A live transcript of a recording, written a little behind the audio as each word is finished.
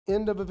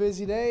End of a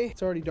busy day.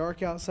 It's already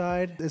dark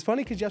outside. It's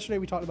funny because yesterday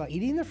we talked about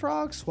eating the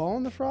frog,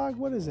 swallowing the frog.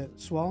 What is it?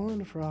 Swallowing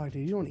the frog,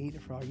 dude. You don't eat the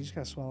frog. You just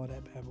gotta swallow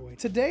that bad boy.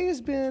 Today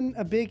has been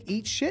a big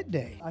eat shit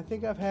day. I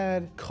think I've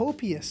had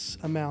copious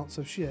amounts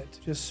of shit.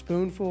 Just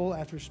spoonful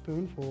after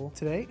spoonful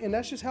today. And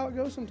that's just how it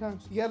goes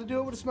sometimes. You gotta do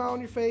it with a smile on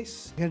your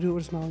face. You gotta do it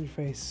with a smile on your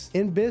face.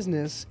 In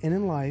business and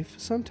in life,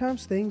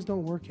 sometimes things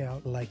don't work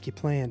out like you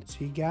planned. So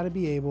you gotta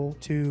be able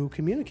to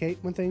communicate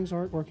when things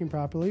aren't working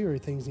properly or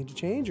things need to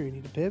change or you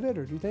need to pivot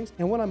or do things.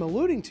 And what I'm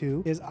alluding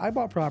to is I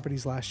bought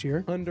properties last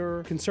year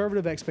under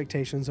conservative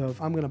expectations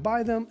of I'm going to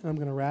buy them and I'm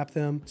going to wrap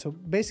them. So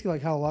basically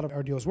like how a lot of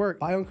our deals work,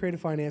 buy on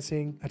creative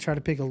financing. I try to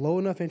pick a low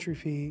enough entry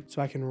fee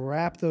so I can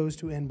wrap those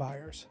to end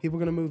buyers. People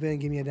are going to move in,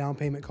 give me a down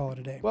payment, call it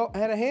a day. Well, I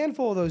had a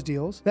handful of those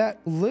deals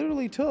that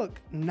literally took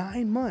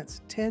 9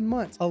 months, 10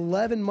 months,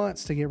 11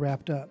 months to get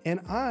wrapped up. And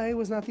I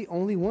was not the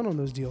only one on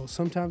those deals.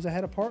 Sometimes I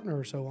had a partner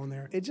or so on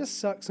there. It just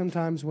sucks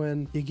sometimes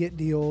when you get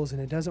deals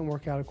and it doesn't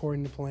work out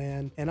according to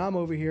plan. And I'm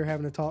over here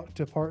having to talk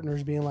to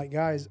partners being like,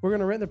 guys, we're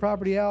going to rent the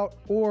property out,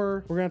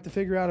 or we're going to have to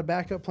figure out a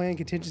backup plan,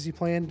 contingency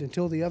plan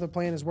until the other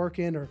plan is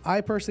working. Or I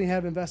personally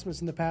have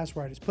investments in the past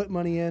where I just put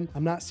money in.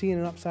 I'm not seeing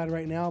an upside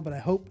right now, but I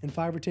hope in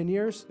 5 or 10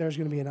 years, there's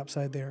going to be an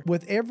upside there.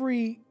 With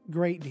every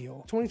great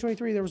deal.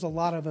 2023, there was a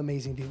lot of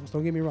amazing deals.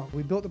 Don't get me wrong.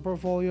 We built the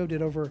portfolio,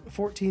 did over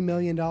 $14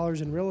 million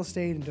in real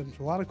estate and did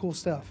a lot of cool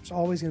stuff. There's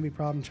always going to be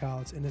problem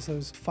childs. And it's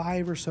those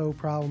 5 or so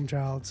problem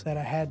childs that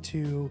I had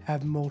to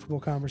have multiple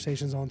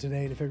conversations on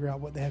today to figure out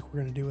what the heck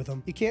we're going to do with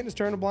them. You can't just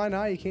turn a blind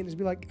eye. You can't just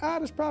be like,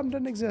 this problem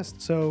doesn't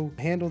exist. So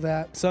handle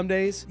that. Some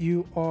days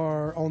you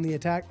are on the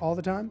attack all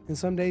the time. And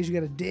some days you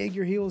got to dig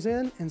your heels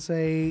in and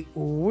say,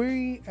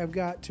 we have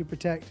got to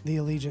protect the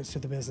allegiance to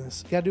the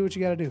business. You got to do what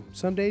you got to do.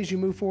 Some days you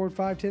move forward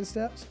 5, 10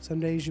 steps.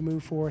 Some days you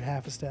move forward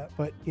half a step,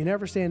 but you're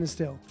never standing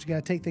still. But you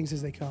got to take things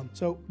as they come.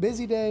 So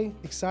busy day,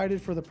 excited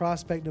for the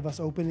prospect of us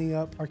opening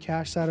up our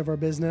cash side of our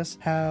business,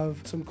 have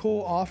some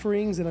cool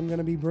offerings that I'm going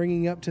to be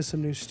bringing up to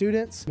some new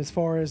students as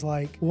far as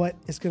like what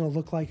it's going to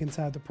look like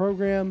inside the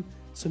program.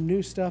 Some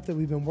new stuff that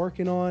we've been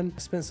working on. I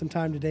spent some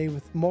time today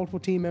with multiple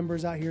team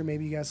members out here.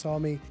 Maybe you guys saw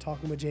me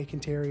talking with Jake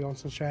and Terry on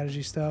some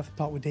strategy stuff.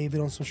 Talked with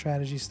David on some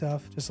strategy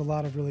stuff. Just a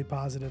lot of really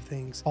positive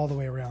things all the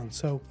way around.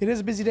 So it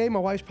is a busy day. My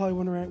wife's probably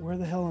wondering where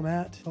the hell I'm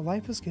at. But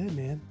life is good,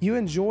 man. You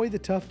enjoy the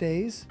tough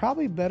days,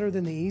 probably better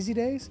than the easy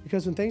days,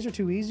 because when things are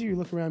too easy, you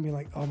look around and be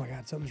like, oh my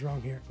God, something's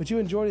wrong here. But you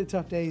enjoy the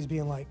tough days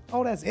being like,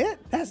 oh, that's it?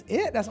 That's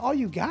it? That's all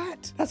you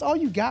got? That's all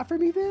you got for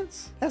me,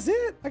 Vince? That's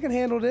it? I can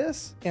handle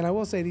this. And I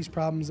will say these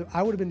problems,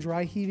 I would have been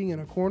dry heaving in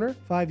a corner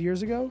 5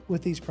 years ago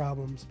with these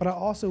problems, but I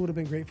also would have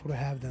been grateful to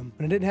have them.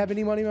 When I didn't have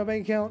any money in my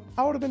bank account,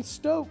 I would have been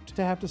stoked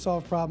to have to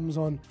solve problems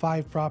on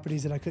 5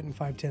 properties that I couldn't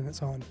find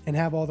tenants on and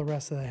have all the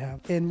rest that I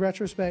have. In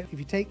retrospect, if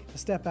you take a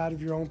step out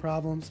of your own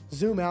problems,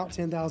 zoom out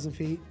 10,000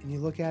 feet and you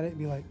look at it and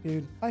be like,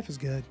 dude, life is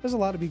good. There's a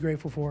lot to be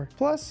grateful for.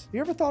 Plus,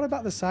 you ever thought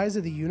about the size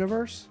of the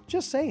universe?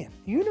 Just saying,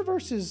 the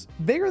universe is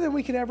bigger than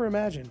we could ever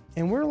imagine.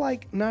 And we're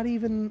like not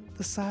even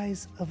the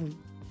size of a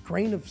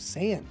grain of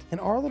sand,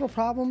 and our little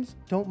problems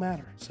don't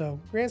matter. So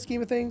grand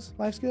scheme of things,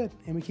 life's good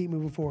and we keep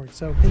moving forward.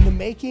 So in the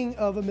making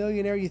of a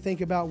millionaire, you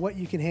think about what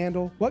you can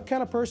handle. What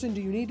kind of person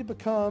do you need to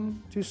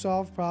become to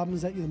solve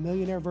problems that the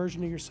millionaire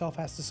version of yourself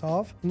has to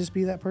solve, and just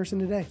be that person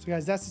today. So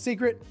guys, that's the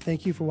secret.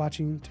 Thank you for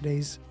watching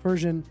today's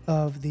version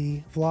of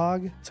the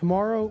vlog.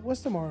 Tomorrow,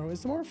 what's tomorrow?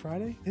 Is tomorrow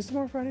Friday? Is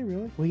tomorrow Friday,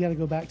 really? We got to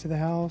go back to the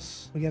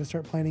house. We got to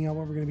start planning out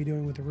what we're going to be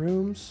doing with the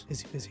rooms.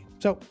 Busy.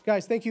 So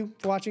guys, thank you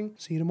for watching.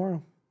 See you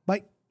tomorrow.